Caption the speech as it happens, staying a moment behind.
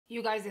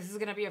You guys, this is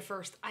gonna be a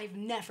first. I've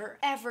never,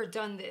 ever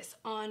done this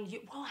on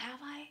you. Well, have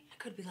I? I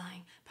could be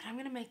lying, but I'm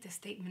gonna make this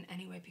statement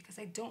anyway because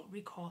I don't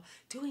recall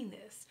doing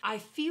this. I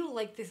feel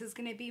like this is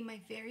gonna be my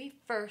very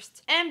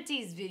first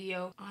Empties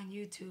video on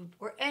YouTube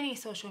or any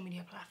social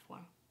media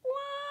platform.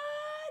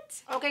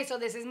 Okay, so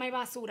this is my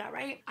basura,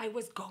 right? I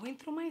was going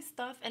through my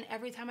stuff and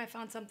every time I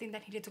found something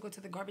that needed to go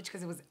to the garbage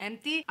because it was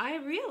empty, I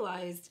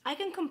realized I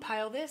can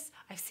compile this.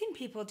 I've seen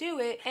people do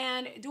it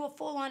and do a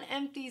full-on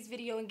Empties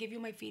video and give you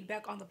my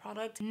feedback on the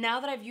product now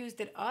that I've used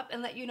it up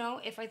and let you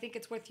know if I think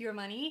it's worth your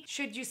money.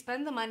 Should you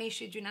spend the money?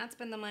 Should you not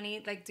spend the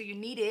money? Like, do you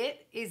need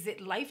it? Is it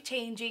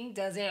life-changing?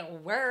 Does it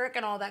work?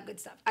 And all that good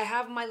stuff. I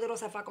have my little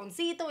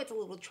zafaconcito. It's a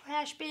little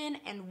trash bin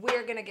and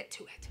we're gonna get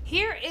to it.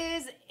 Here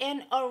is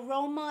an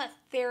aroma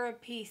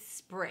therapy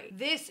spray.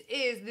 This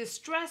is the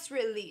stress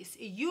release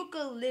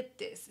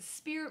Eucalyptus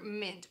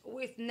Spearmint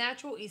with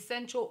natural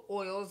essential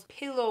oils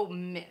pillow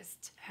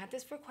mist. I had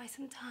this for quite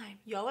some time.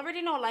 Y'all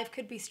already know life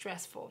could be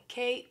stressful.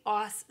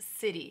 Chaos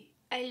City.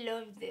 I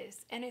love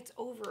this and it's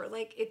over.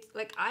 Like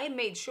I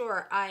made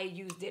sure I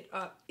used it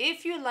up.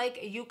 If you like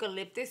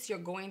eucalyptus, you're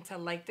going to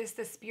like this.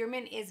 The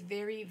spearmint is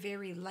very,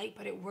 very light,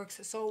 but it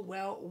works so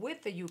well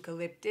with the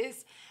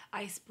eucalyptus.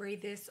 I spray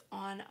this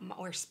on,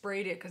 or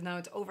sprayed it because now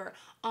it's over,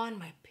 on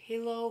my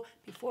pillow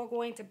before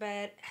going to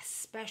bed,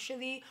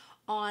 especially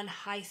on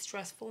high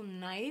stressful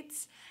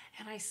nights.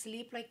 And I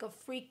sleep like a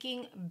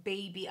freaking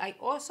baby. I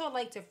also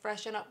like to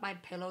freshen up my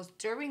pillows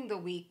during the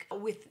week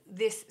with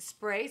this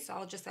spray. So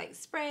I'll just like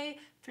spray,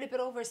 flip it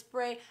over,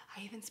 spray.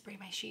 I even spray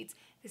my sheets.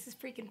 This is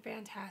freaking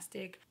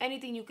fantastic.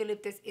 Anything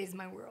eucalyptus is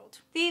my world.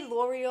 The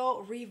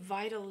Loreal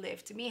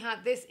Revitalift.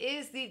 Mija, this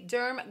is the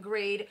Derm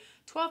grade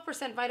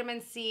 12%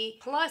 vitamin C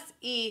plus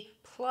E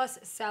plus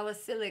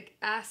salicylic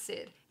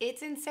acid.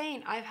 It's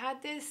insane. I've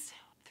had this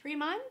 3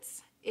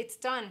 months. It's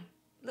done.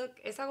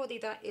 Look, esa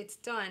gotita, it's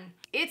done.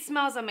 It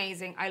smells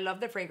amazing. I love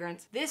the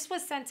fragrance. This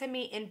was sent to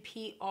me in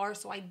PR,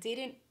 so I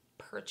didn't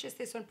purchase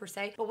this one per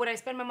se, but would I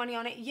spend my money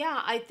on it?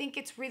 Yeah, I think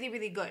it's really,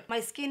 really good. My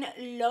skin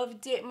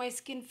loved it. My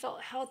skin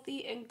felt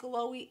healthy and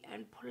glowy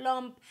and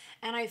plump,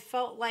 and I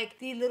felt like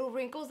the little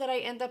wrinkles that I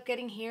end up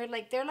getting here,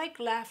 like they're like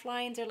laugh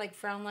lines or like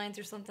frown lines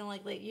or something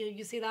like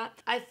you see that?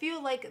 I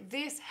feel like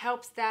this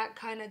helps that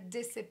kind of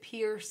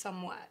disappear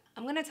somewhat.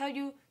 I'm gonna tell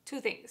you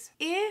 2 things.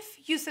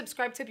 If you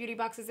subscribe to beauty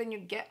boxes and you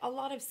get a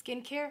lot of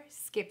skincare,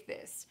 skip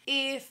this.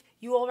 If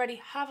you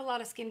already have a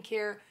lot of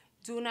skincare,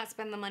 do not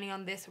spend the money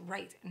on this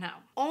right now.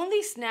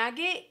 Only snag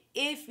it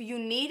if you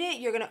need it.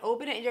 You're gonna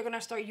open it and you're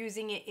gonna start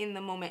using it in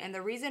the moment. And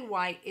the reason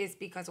why is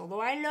because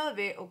although I love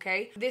it,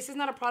 okay, this is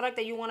not a product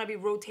that you wanna be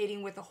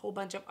rotating with a whole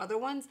bunch of other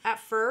ones. At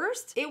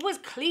first, it was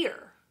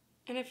clear.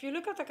 And if you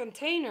look at the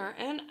container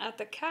and at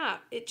the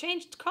cap, it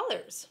changed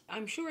colors.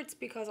 I'm sure it's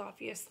because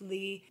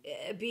obviously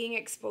being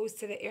exposed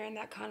to the air and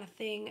that kind of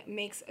thing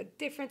makes a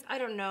difference. I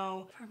don't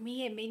know. For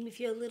me, it made me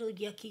feel a little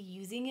yucky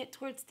using it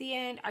towards the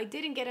end. I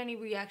didn't get any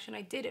reaction.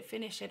 I did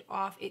finish it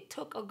off. It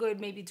took a good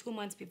maybe 2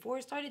 months before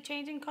it started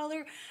changing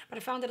color, but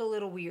I found it a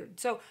little weird.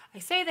 So I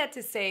say that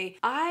to say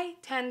I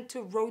tend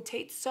to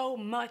rotate so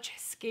much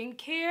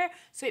skincare,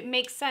 so it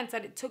makes sense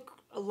that it took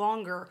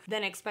longer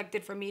than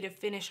expected for me to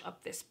finish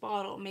up this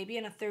bottle. Maybe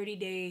in a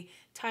 30-day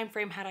time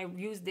frame, had I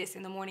used this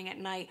in the morning, at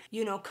night,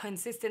 you know,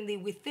 consistently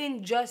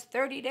within just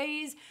 30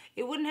 days,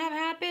 it wouldn't have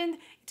happened.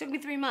 It took me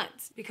 3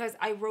 months because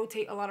I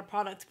rotate a lot of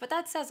products, but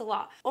that says a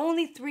lot.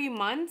 Only 3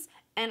 months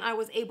and I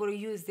was able to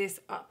use this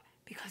up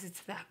because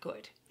it's that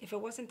good. If it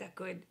wasn't that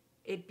good,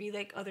 it'd be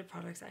like other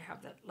products I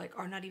have that like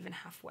are not even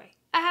halfway.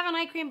 I have an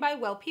eye cream by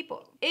Well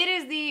People. It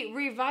is the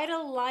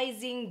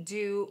Revitalizing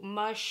Dew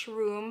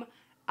Mushroom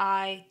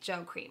Eye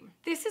Gel Cream.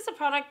 This is a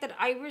product that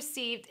I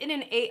received in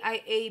an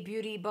AIA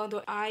beauty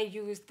bundle. I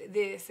used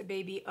this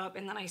baby up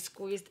and then I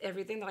squeezed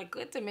everything that I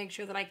could to make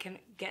sure that I can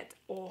get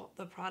all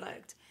the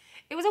product.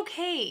 It was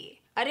okay.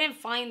 I didn't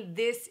find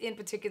this in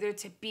particular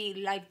to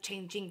be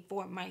life-changing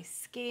for my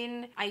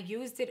skin. I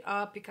used it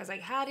up because I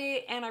had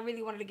it and I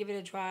really wanted to give it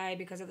a try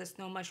because of the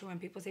snow mushroom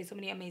and people say so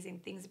many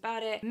amazing things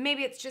about it.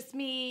 Maybe it's just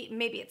me,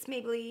 maybe it's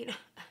Maybelline.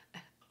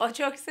 All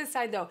jokes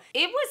aside though,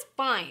 it was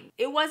fine.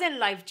 It wasn't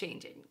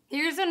life-changing.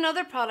 Here's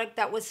another product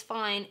that was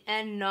fine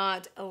and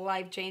not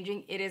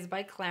life-changing. It is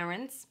by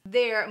Clarins.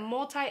 Their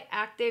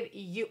multi-active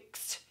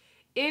Yeux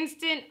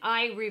Instant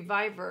Eye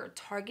Reviver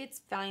targets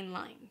fine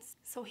lines.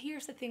 So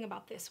here's the thing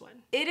about this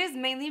one. It is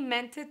mainly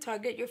meant to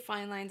target your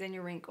fine lines and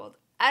your wrinkles.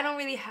 I don't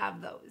really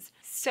have those.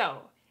 So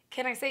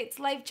can I say it's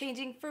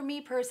life-changing for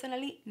me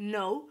personally?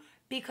 No,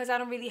 because I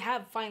don't really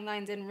have fine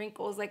lines and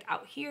wrinkles. Like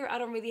out here, I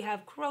don't really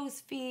have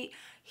crow's feet.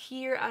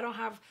 Here, I don't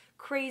have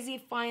crazy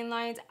fine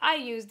lines. I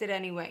used it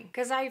anyway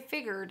because I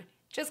figured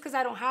just because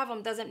I don't have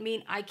them doesn't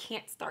mean I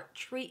can't start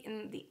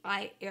treating the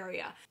eye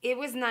area. It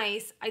was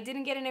nice. I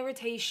didn't get an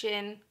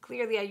irritation.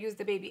 Clearly, I used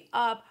the baby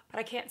up, but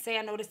I can't say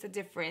I noticed a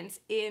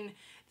difference in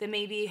the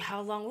maybe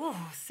how long,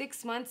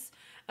 6 months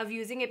of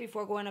using it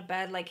before going to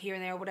bed, like here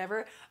and there or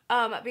whatever.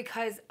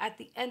 Because at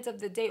the end of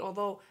the day,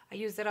 although I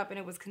used it up and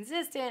it was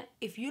consistent,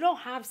 if you don't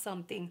have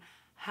something,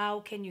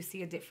 how can you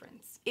see a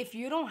difference? If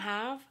you don't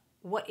have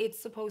what it's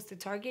supposed to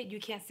target, you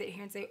can't sit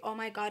here and say, oh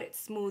my God, it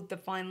smoothed the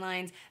fine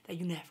lines that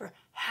you never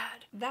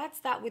had. That's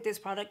that with this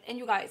product. And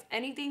you guys,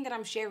 anything that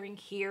I'm sharing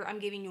here, I'm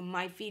giving you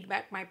my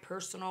feedback, my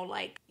personal,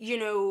 like, you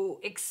know,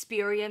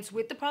 experience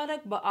with the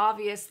product. But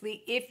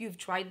obviously, if you've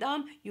tried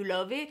them, you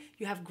love it,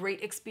 you have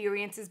great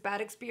experiences,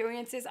 bad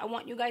experiences, I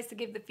want you guys to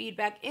give the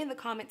feedback in the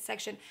comment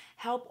section.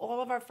 Help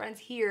all of our friends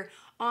here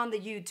on the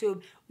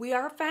YouTube. We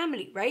are a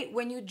family, right?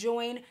 When you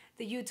join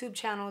the YouTube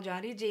channel,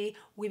 Johnny G,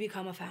 we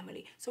become a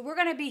family. So we're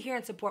gonna be here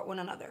and support one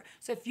another.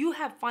 So if you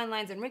have fine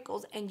lines and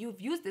wrinkles and you've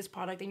used this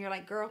product and you're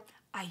like, girl,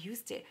 I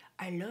used it,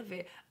 I love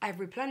it, I've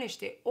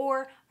replenished it,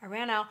 or I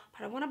ran out,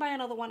 but I wanna buy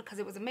another one because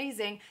it was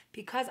amazing,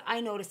 because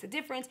I noticed a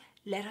difference,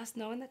 let us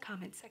know in the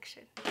comment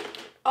section.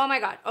 Oh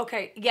my God,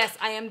 okay, yes,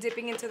 I am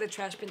dipping into the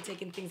trash bin,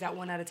 taking things out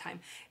one at a time.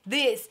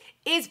 This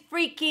is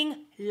freaking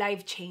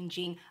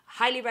life-changing.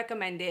 Highly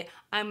recommend it.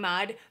 I'm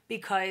mad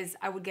because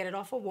I would get it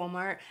off of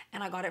Walmart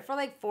and I got it for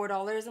like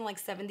 $4 and like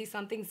 70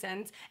 something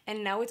cents,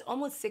 and now it's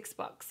almost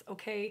 $6,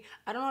 okay?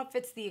 I don't know if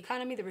it's the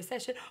economy, the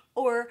recession,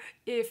 or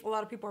if a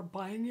lot of people are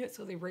buying it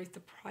so they raised the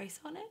price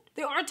on it.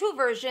 There are two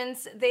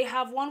versions. They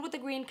have one with the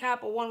green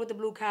cap or one with the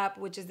blue cap,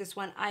 which is this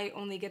one. I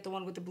only get the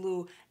one with the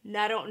blue. And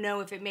I don't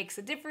know if it makes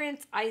a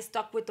difference. I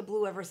stuck with the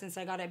blue ever since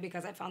I got it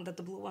because I found that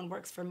the blue one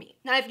works for me.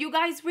 Now, if you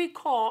guys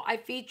recall, I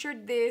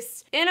featured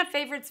this in a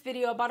favorites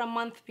video about a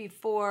month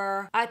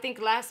before, I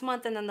think last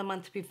month and then the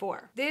month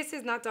before. This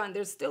is not done.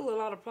 There's still a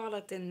lot of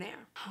product in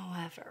there.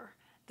 However,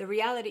 the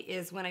reality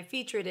is when I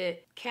featured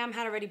it, Cam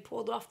had already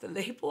pulled off the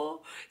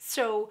label,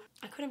 so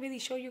I couldn't really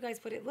show you guys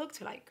what it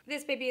looked like.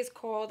 This baby is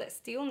called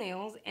Steel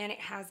Nails and it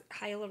has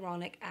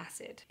hyaluronic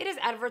acid. It is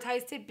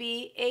advertised to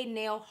be a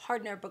nail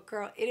hardener, but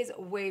girl, it is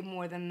way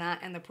more than that,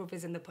 and the proof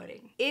is in the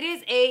pudding. It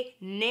is a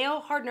nail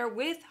hardener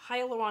with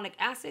hyaluronic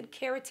acid,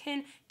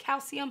 keratin,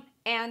 calcium,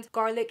 and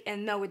garlic.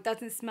 And no, it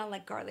doesn't smell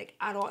like garlic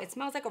at all. It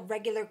smells like a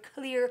regular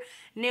clear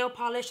nail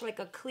polish, like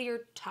a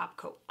clear top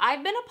coat.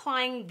 I've been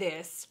applying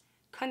this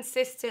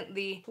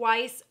consistently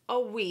twice a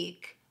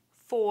week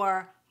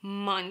for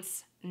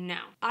months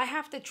now. I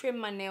have to trim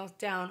my nails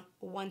down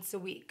once a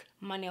week.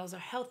 My nails are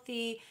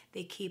healthy,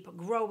 they keep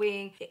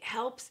growing. It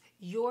helps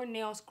your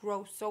nails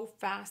grow so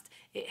fast.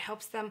 It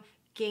helps them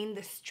gain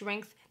the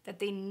strength that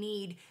they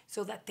need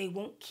so that they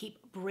won't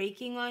keep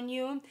breaking on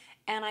you.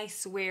 And I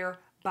swear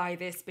by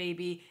this,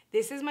 baby.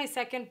 This is my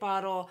second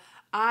bottle.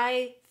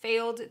 I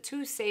failed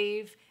to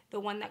save the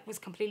one that was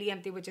completely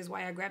empty, which is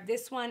why I grabbed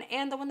this one.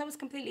 And the one that was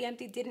completely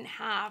empty didn't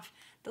have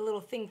the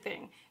little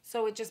thing.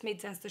 So it just made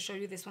sense to show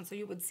you this one so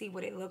you would see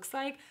what it looks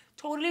like.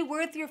 Totally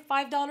worth your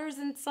 $5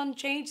 and some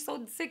change. So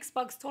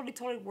 $6,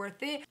 totally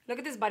worth it. Look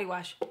at this body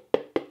wash.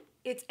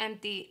 It's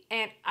empty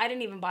and I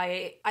didn't even buy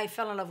it. I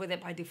fell in love with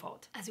it by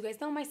default. As you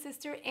guys know, my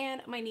sister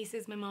and my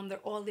nieces, my mom, they're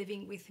all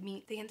living with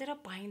me. They ended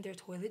up buying their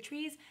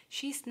toiletries.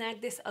 She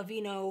snagged this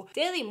Aveeno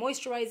Daily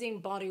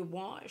Moisturizing Body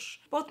Wash.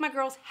 Both my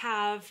girls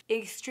have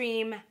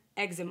extreme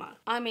eczema.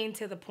 I mean,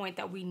 to the point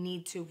that we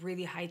need to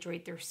really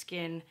hydrate their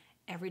skin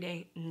every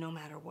day, no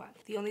matter what.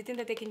 The only thing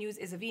that they can use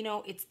is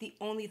Aveeno. It's the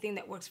only thing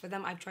that works for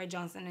them. I've tried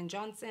Johnson &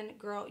 Johnson.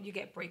 Girl, you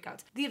get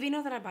breakouts. The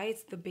Aveeno that I buy,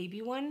 it's the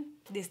baby one.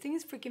 This thing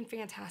is freaking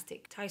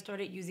fantastic. Ty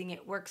started using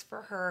it, works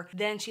for her.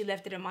 Then she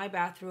left it in my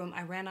bathroom.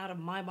 I ran out of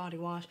my body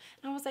wash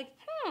and I was like,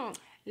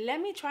 let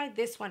me try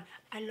this one.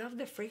 I love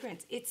the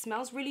fragrance. It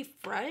smells really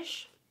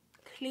fresh,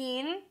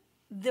 clean.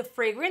 The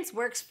fragrance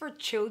works for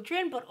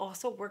children, but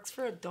also works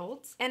for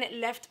adults. And it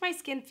left my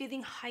skin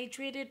feeling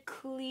hydrated,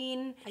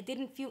 clean. I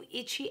didn't feel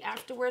itchy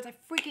afterwards. I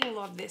freaking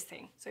love this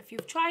thing. So if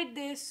you've tried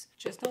this,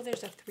 just know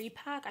there's a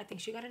 3-pack. I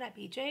think she got it at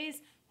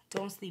BJ's.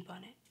 Don't sleep on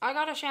it. I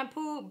got a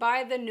shampoo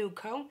by the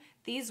Nuco.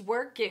 These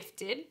were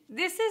gifted.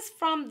 This is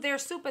from their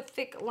Super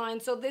Thick line.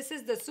 So this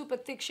is the Super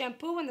Thick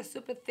shampoo and the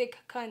Super Thick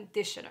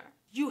conditioner.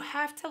 You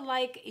have to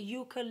like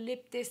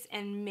eucalyptus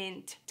and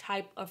mint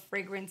type of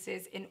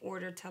fragrances in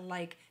order to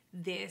like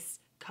this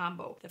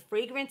combo. The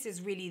fragrance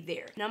is really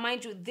there. Now,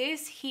 mind you,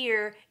 this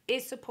here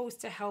is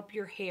supposed to help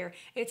your hair.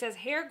 It says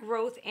hair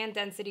growth and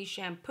density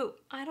shampoo.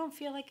 I don't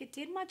feel like it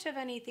did much of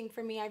anything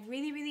for me. I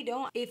really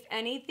don't. If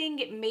anything,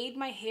 it made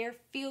my hair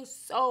feel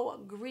so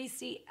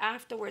greasy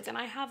afterwards, and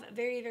I have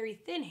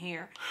very thin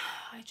hair.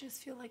 I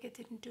just feel like it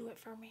didn't do it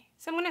for me.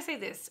 So I'm gonna say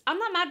this. I'm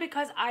not mad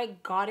because I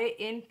got it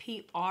in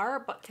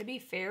PR, but to be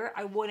fair,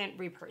 I wouldn't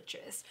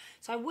repurchase.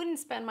 So I wouldn't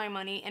spend my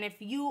money, and if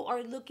you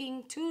are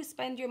looking to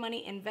spend your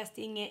money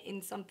investing it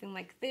in something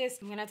like this,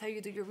 I'm gonna tell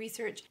you, do your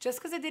research. Just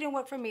because it didn't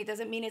work for me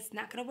doesn't mean it's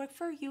not gonna work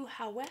for you.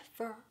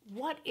 However,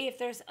 what if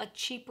there's a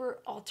cheaper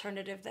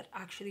alternative that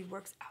actually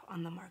works out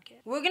on the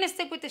market? We're gonna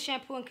stick with the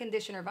shampoo and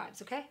conditioner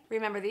vibes, okay?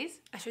 Remember these?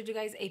 I showed you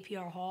guys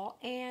APR haul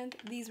and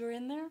these were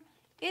in there.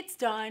 It's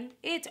done,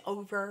 it's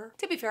over.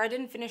 To be fair, I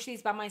didn't finish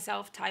these by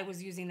myself. Ty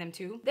was using them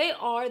too. They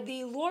are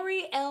the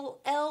L'Oreal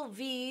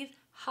Elvive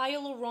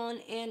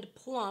Hyaluron and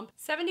Plump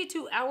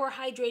 72-hour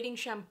hydrating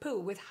shampoo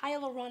with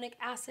hyaluronic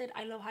acid.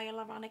 I love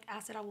hyaluronic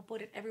acid. I will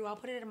put it everywhere. I'll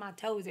put it in my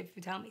toes if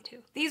you tell me to.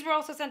 These were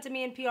also sent to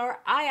me in PR.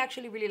 I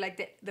actually really liked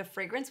it. The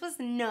fragrance was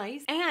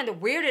nice, and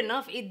weird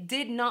enough, it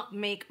did not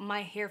make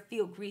my hair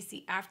feel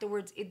greasy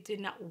afterwards. It did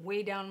not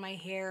weigh down my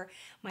hair.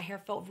 My hair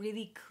felt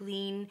really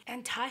clean,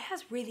 and Ty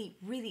has really,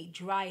 really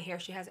dry hair.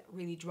 She has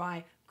really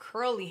dry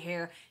curly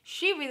hair.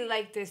 She really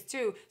liked this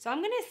too. So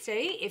I'm gonna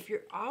say, if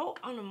you're out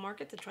on the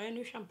market to try a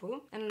new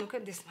shampoo and a new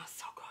this smells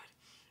so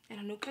good, and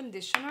a new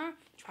conditioner,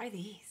 try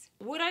these.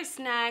 Would I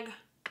snag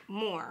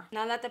more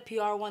now that the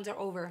PR ones are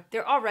over?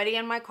 They're already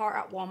in my car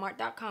at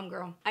walmart.com,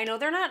 girl. I know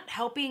they're not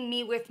helping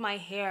me with my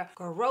hair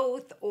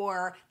growth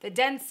or the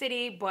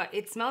density, but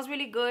it smells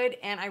really good,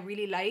 and I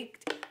really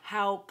liked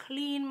how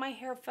clean my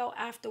hair felt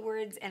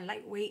afterwards and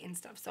lightweight and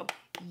stuff. So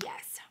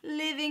yes,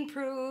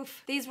 Livingproof.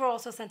 These were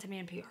also sent to me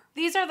in PR.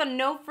 These are the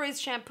No Frizz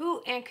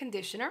shampoo and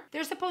conditioner.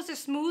 They're supposed to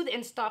smooth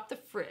and stop the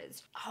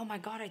frizz. Oh my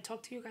God, I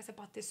talked to you guys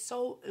about this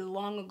so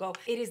long ago.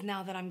 It is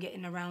now that I'm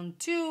getting around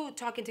to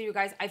talking to you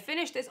guys. I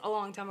finished this a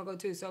long time ago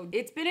too, so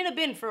it's been in a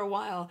bin for a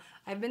while.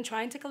 I've been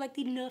trying to collect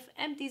enough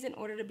empties in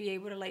order to be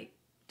able to like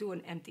do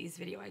an empties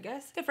video, I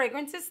guess. The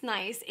fragrance is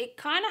nice. It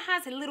kind of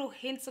has little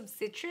hints of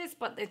citrus,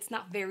 but it's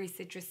not very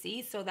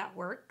citrusy, so that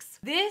works.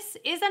 This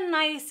is a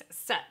nice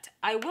set.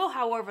 I will,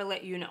 however,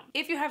 let you know.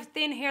 If you have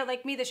thin hair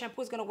like me, the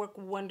shampoo is gonna work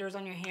wonders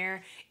on your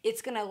hair.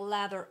 It's gonna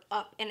lather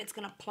up and it's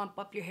gonna plump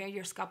up your hair.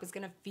 Your scalp is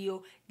gonna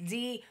feel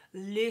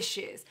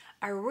delicious.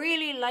 I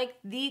really like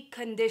the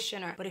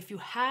conditioner, but if you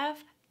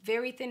have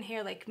very thin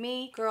hair like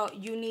me, girl,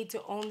 you need to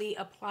only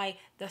apply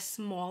the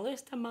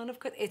smallest amount of,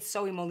 it's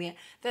so emollient,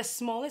 the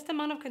smallest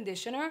amount of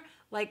conditioner,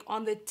 like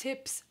on the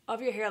tips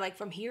of your hair, like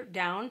from here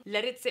down.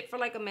 Let it sit for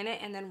like a minute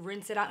and then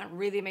rinse it out, and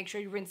really make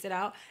sure you rinse it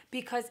out,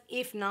 because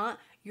if not,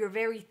 your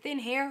very thin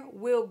hair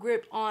will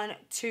grip on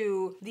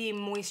to the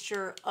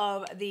moisture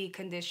of the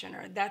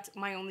conditioner. That's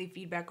my only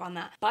feedback on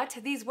that. But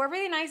these were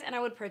really nice, and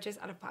I would purchase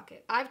out of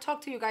pocket. I've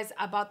talked to you guys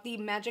about the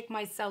Magic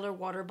Miscellar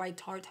Water by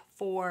Tarte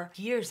for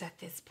years at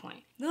this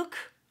point. Look,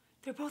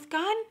 they're both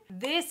gone.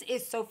 This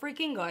is so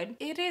freaking good.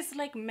 It is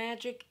like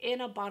magic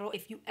in a bottle.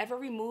 If you ever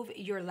remove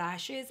your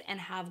lashes and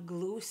have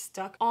glue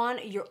stuck on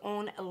your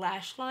own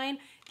lash line,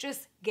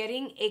 just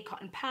getting a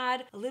cotton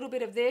pad, a little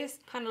bit of this,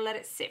 kind of let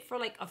it sit for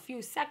like a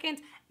few seconds,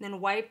 and then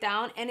wipe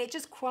down, and it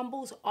just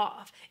crumbles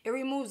off. It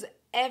removes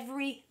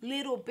every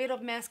little bit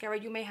of mascara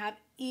you may have,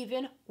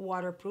 even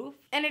waterproof.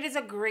 And it is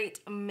a great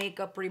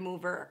makeup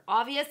remover.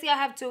 Obviously I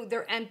have two,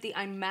 they're empty.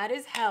 I'm mad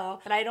as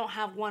hell that I don't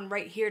have one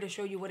right here to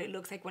show you what it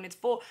looks like when it's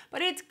full,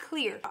 but it's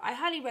clear. I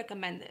highly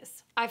recommend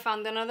this. I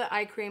found another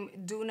eye cream.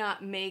 Do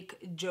not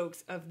make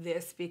jokes of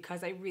this,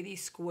 because I really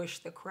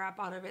squished the crap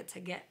out of it to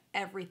get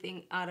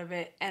everything out of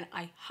it, and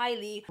I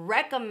highly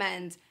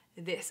recommend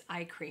this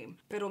eye cream.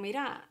 Pero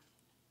mira,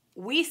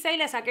 we say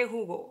le saque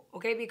jugo,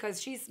 okay?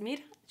 Because she's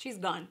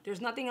gone.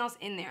 There's nothing else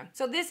in there.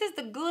 So this is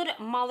the Good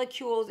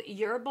Molecules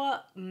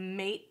Yerba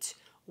Mate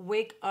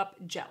Wake Up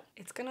Gel.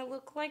 It's gonna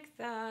look like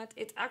that.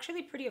 It's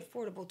actually pretty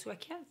affordable too. I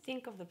can't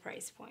think of the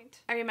price point.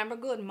 I remember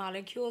Good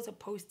Molecules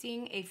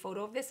posting a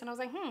photo of this, and I was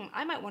like,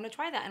 I might want to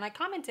try that. And I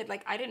commented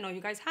like, I didn't know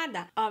you guys had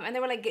that. And they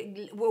were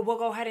like, we'll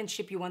go ahead and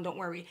ship you one, don't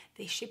worry.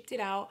 They shipped it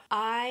out.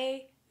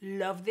 I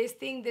love this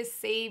thing. This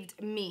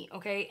saved me,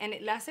 okay? And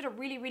it lasted a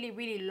really, really,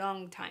 really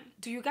long time.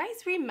 Do you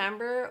guys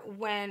remember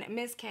when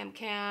Miss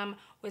Cam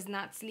was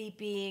not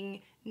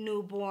sleeping,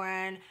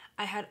 newborn,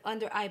 I had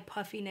under eye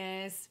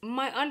puffiness.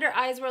 My under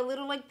eyes were a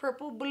little like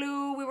purple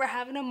blue. We were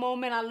having a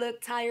moment. I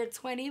looked tired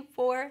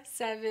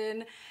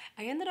 24/7.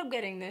 I ended up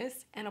getting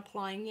this and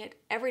applying it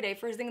every day,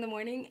 first thing in the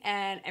morning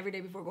and every day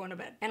before going to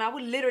bed. And I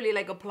would literally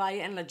like apply it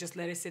and like just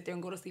let it sit there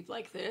and go to sleep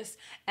like this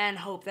and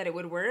hope that it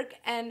would work.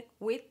 And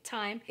with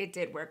time, it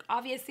did work.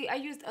 Obviously, I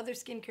used other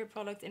skincare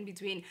products in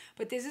between,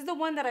 but this is the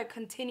one that I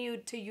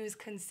continued to use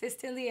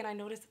consistently, and I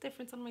noticed a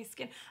difference on my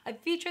skin. I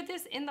featured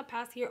this in the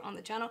past here on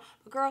the channel,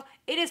 but girl,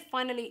 it is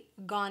finally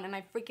gone and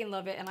I freaking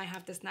love it, and I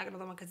have to snag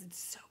another one because it's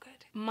so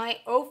good. My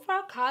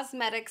Ofra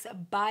Cosmetics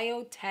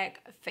Biotech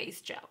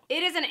Face Gel.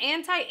 It is an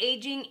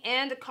anti-aging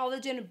and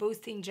collagen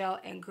boosting gel,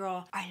 and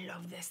girl, I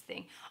love this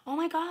thing. Oh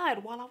my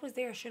God, while I was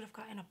there, I should have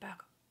gotten a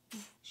backup.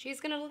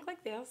 She's gonna look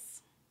like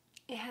this.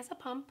 It has a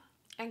pump.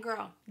 And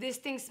girl, this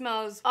thing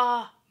smells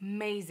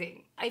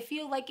amazing. I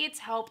feel like it's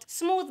helped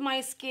smooth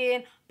my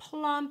skin,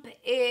 plump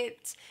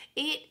it.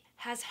 It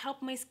has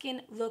helped my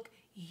skin look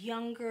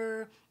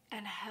younger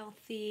and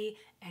healthy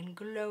and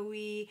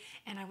glowy,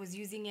 and I was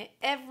using it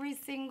every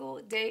single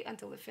day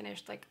until it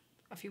finished like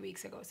a few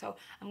weeks ago. So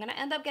I'm gonna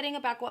end up getting a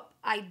backup.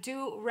 I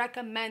do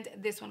recommend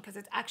this one because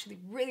it's actually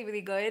really,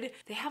 really good.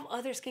 They have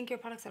other skincare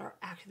products that are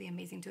actually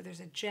amazing too. There's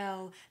a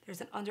gel,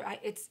 there's an under eye.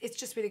 It's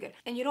just really good.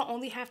 And you don't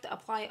only have to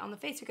apply it on the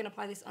face. You can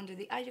apply this under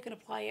the eye. You can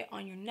apply it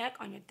on your neck,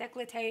 on your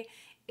décolleté.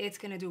 it's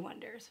gonna do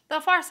wonders. The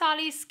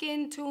Farsali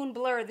Skintune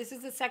Blur. This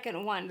is the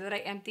second one that I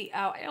empty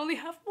out. I only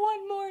have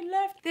one more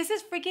left. This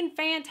is freaking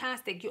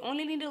fantastic. You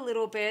only need a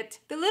little bit.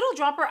 The little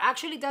dropper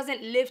actually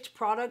doesn't lift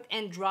product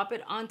and drop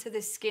it onto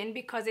the skin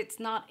because it's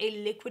not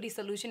a liquidy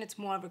solution, it's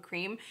more of a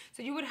cream.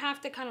 So you would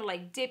have to kind of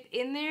like dip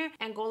in there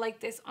and go like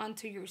this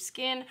onto your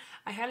skin.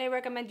 I highly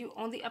recommend you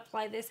only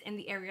apply this in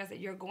the areas that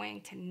you're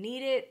going to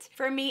need it.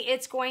 For me,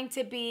 it's going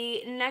to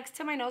be next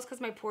to my nose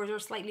because my pores are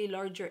slightly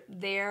larger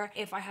there.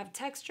 If I have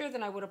texture,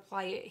 then I would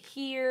apply it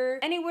here.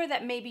 Anywhere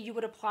that maybe you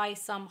would apply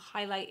some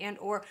highlight and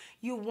or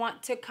you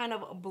want to kind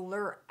of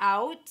blur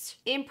out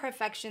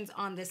imperfections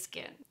on the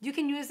skin. You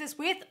can use this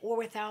with or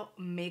without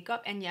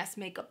makeup, and yes,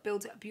 makeup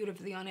builds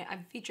beautifully on it.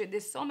 I've featured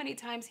this so many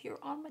times here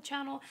on my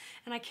channel,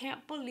 and I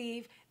can't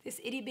believe this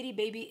itty bitty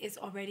baby is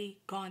already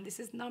gone. This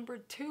is number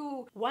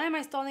 2. Why am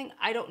I stalling?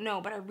 I don't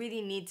know, but I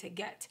really need to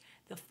get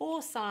the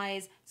full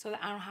size so that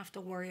I don't have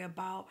to worry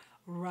about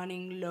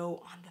running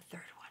low on the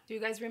third one. Do you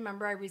guys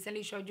remember I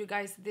recently showed you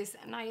guys this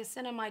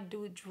Niacinamide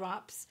Dew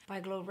Drops by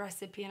Glow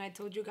Recipe, and I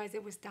told you guys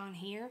it was down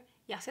here?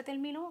 Ya se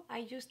terminó. I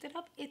used it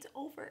up. It's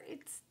over.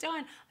 It's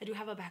done. I do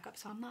have a backup,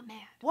 so I'm not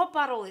mad. What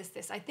bottle is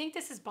this? I think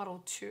this is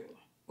bottle 2.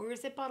 Or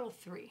is it bottle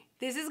 3?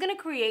 This is gonna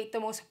create the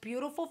most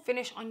beautiful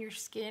finish on your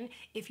skin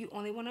if you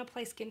only wanna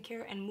apply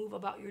skincare and move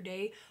about your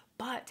day.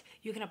 But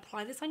you can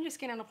apply this on your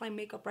skin and apply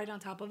makeup right on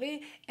top of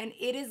it, and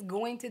it is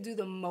going to do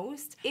the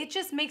most. It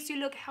just makes you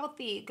look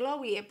healthy,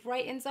 glowy. It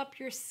brightens up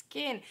your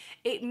skin.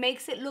 It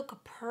makes it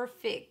look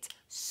perfect,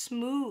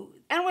 smooth.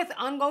 And with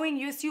ongoing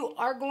use, you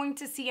are going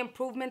to see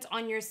improvements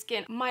on your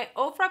skin. My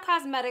Ofra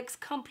Cosmetics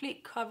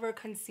Complete Cover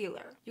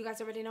Concealer. You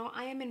guys already know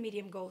I am in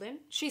medium golden.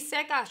 She's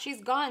seca,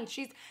 she's gone.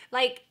 She's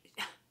like,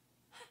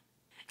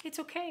 it's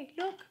okay.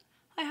 Look,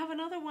 I have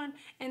another one,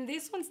 and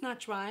this one's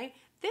not dry.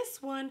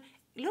 This one,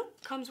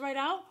 look, comes right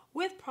out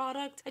with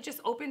product. I just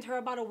opened her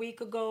about a week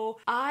ago.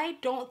 I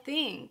don't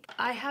think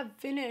I have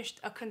finished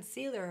a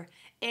concealer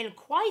in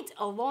quite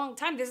a long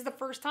time. This is the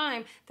first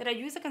time that I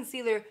use a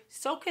concealer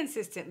so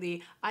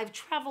consistently. I've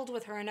traveled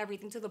with her and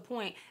everything to the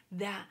point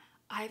that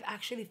I've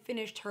actually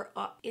finished her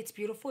up. It's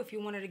beautiful if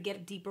you wanted to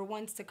get deeper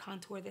ones to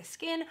contour the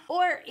skin,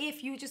 or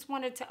if you just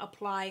wanted to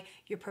apply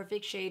your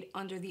perfect shade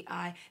under the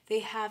eye. They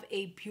have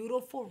a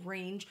beautiful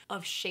range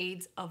of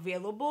shades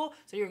available.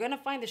 So you're gonna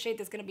find the shade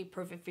that's gonna be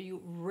perfect for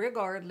you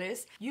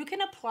regardless. You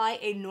can apply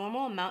a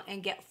normal amount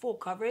and get full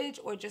coverage,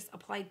 or just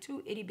apply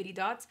 2 itty bitty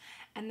dots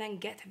and then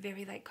get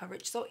very light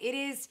coverage. So it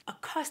is a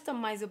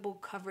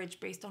customizable coverage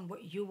based on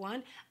what you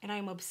want, and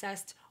I'm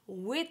obsessed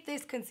with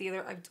this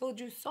concealer. I've told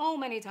you so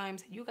many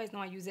times. You guys know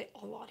I use it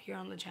a lot here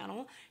on the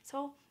channel.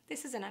 So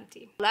this is an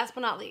empty. Last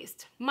but not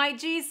least, my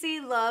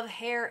GC Love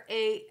Hair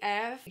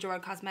AF.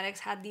 Gerard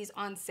Cosmetics had these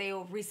on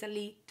sale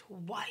recently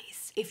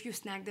twice. If you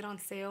snagged it on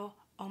sale,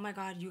 oh my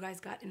God, you guys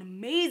got an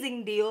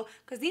amazing deal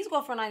because these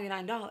go for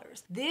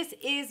 $99. This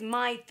is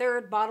my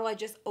 3rd bottle. I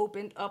just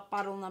opened up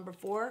bottle number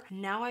 4.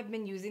 Now I've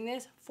been using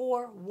this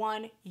for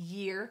 1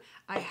 year.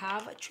 I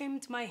have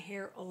trimmed my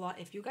hair a lot.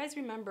 If you guys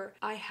remember,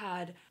 I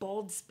had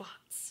bald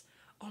spots.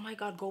 Oh my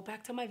God, go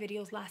back to my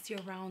videos last year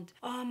around,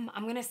 I'm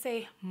gonna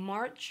say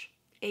March,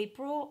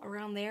 April,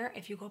 around there.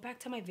 If you go back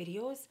to my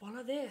videos, all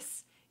of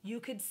this,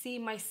 you could see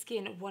my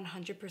skin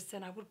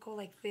 100%. I would go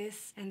like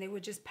this and they were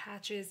just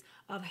patches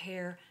of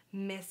hair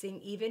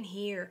missing. Even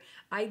here,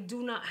 I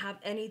do not have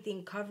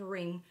anything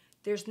covering.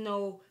 There's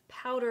no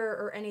powder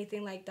or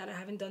anything like that. I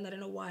haven't done that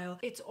in a while.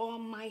 It's all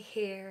my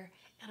hair,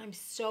 and I'm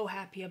so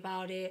happy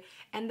about it.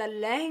 And the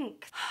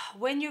length,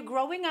 when you're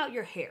growing out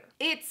your hair,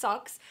 it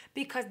sucks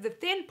because the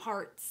thin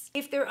parts,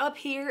 if they're up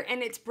here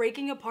and it's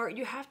breaking apart,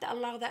 you have to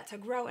allow that to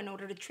grow in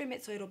order to trim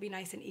it so it'll be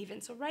nice and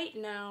even. So right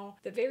now,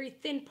 the very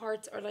thin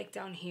parts are like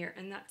down here,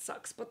 and that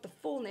sucks. But the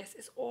fullness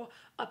is all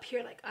up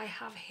here. Like, I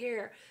have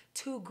hair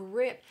to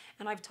grip,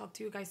 and I've talked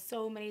to you guys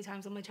so many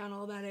times on my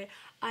channel about it.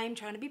 I'm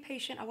trying to be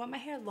patient. I want my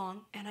hair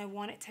long, and I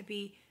want it to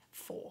be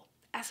full.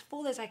 As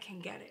full as I can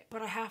get it,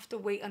 but I have to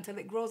wait until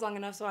it grows long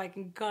enough so I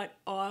can cut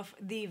off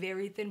the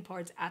very thin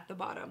parts at the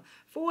bottom.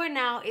 For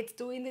now, it's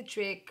doing the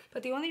trick,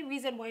 but the only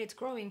reason why it's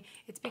growing,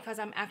 it's because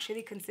I'm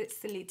actually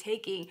consistently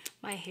taking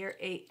my Hair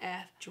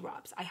AF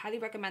drops. I highly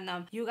recommend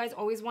them. You guys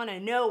always want to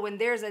know when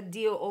there's a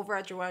deal over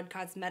at Gerard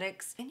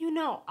Cosmetics, and you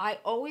know, I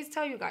always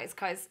tell you guys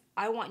because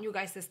I want you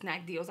guys to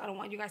snag deals. I don't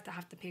want you guys to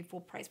have to pay full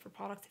price for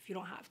products if you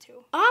don't have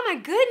to. Oh my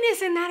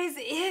goodness, and that is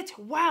it.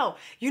 Wow.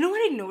 You know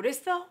what I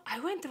noticed though? I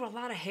went through a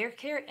lot of hair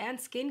care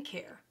and skin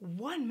care.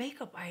 One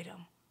makeup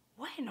item.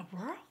 What in the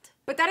world?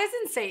 But that is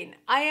insane.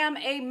 I am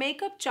a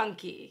makeup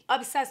junkie,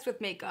 obsessed with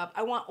makeup.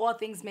 I want all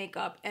things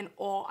makeup, and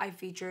all I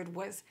featured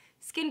was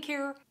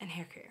skincare and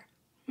hair care.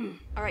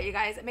 All right, you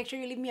guys, make sure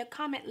you leave me a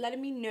comment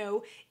letting me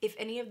know if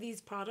any of these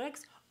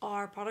products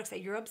are products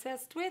that you're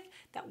obsessed with,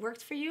 that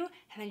worked for you,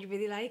 and that you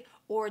really like,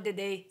 or did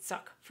they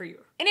suck for you?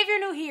 And if you're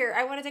new here,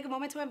 I want to take a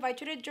moment to invite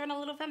you to join a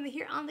little family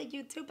here on the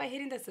YouTube by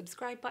hitting the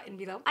subscribe button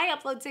below. I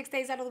upload 6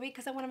 days out of the week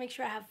because I want to make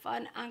sure I have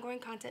fun, ongoing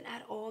content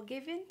at all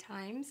given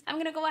times. I'm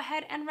going to go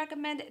ahead and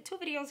recommend 2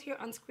 videos here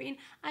on screen.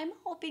 I'm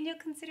hoping you'll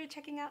consider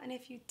checking out, and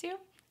if you do,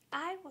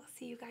 I will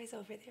see you guys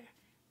over there.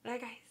 Bye,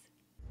 guys.